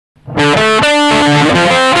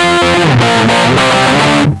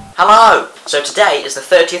Hello! So today is the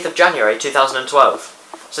 30th of January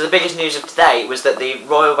 2012. So the biggest news of today was that the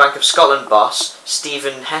Royal Bank of Scotland boss,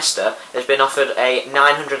 Stephen Hester, has been offered a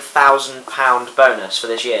 £900,000 bonus for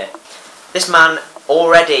this year. This man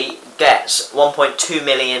already gets 1.2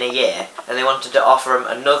 million a year, and they wanted to offer him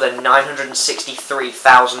another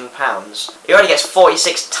 £963,000. He already gets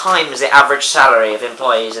 46 times the average salary of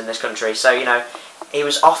employees in this country, so, you know, he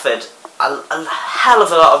was offered a hell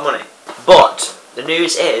of a lot of money. But the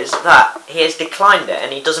news is that he has declined it,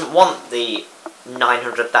 and he doesn't want the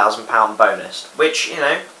 £900,000 bonus, which, you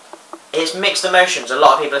know, it's mixed emotions. A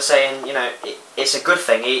lot of people are saying, you know, it's a good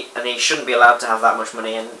thing, and he shouldn't be allowed to have that much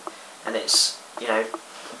money, and it's, you know,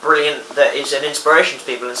 brilliant that he's an inspiration to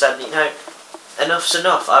people and said, you know, enough's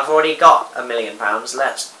enough, I've already got £1 million,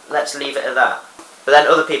 let's leave it at that. But then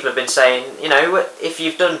other people have been saying, you know, if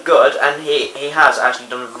you've done good, and he has actually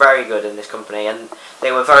done very good in this company, and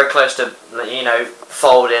they were very close to, you know,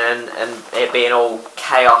 folding and it being all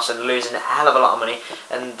chaos and losing a hell of a lot of money,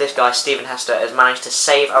 and this guy, Stephen Hester, has managed to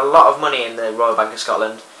save a lot of money in the Royal Bank of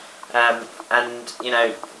Scotland, and, you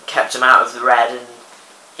know, kept him out of the red and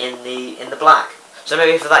in the black. So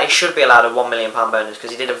maybe for that he should be allowed a £1 million bonus,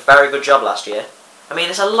 because he did a very good job last year. I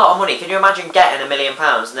mean, it's a lot of money. Can you imagine getting £1 million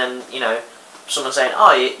and then, you know, someone saying,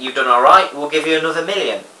 oh, you've done alright, we'll give you another £1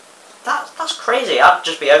 million. That's crazy. I'd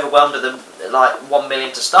just be overwhelmed at the, like, £1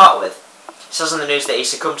 million to start with. It says in the news that he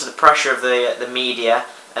succumbed to the pressure of the media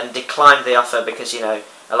and declined the offer because, you know,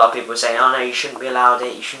 a lot of people were saying, oh no, you shouldn't be allowed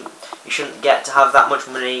it, you shouldn't get to have that much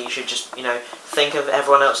money, you should just, you know, think of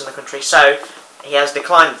everyone else in the country. So he has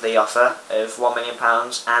declined the offer of £1 million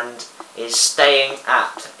and is staying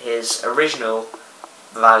at his original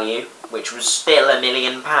value, which was still £1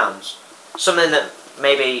 million. Something that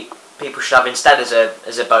maybe people should have instead as a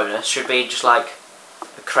bonus should be just like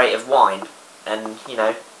a crate of wine, and, you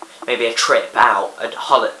know, maybe a trip out, a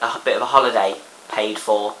bit of a holiday paid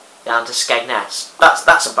for down to Skegness.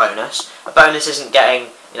 That's a bonus. A bonus isn't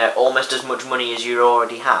getting, you know, almost as much money as you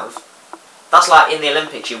already have. That's like in the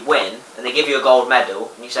Olympics, you win and they give you a gold medal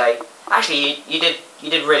and you say, actually you did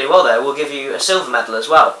really well there, we'll give you a silver medal as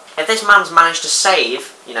well. If this man's managed to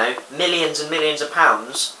save, you know, millions and millions of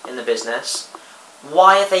pounds in the business,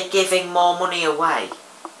 why are they giving more money away?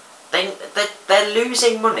 They're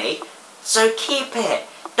losing money, so keep it.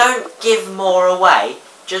 Don't give more away,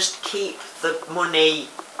 just keep the money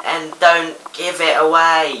and don't give it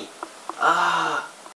away.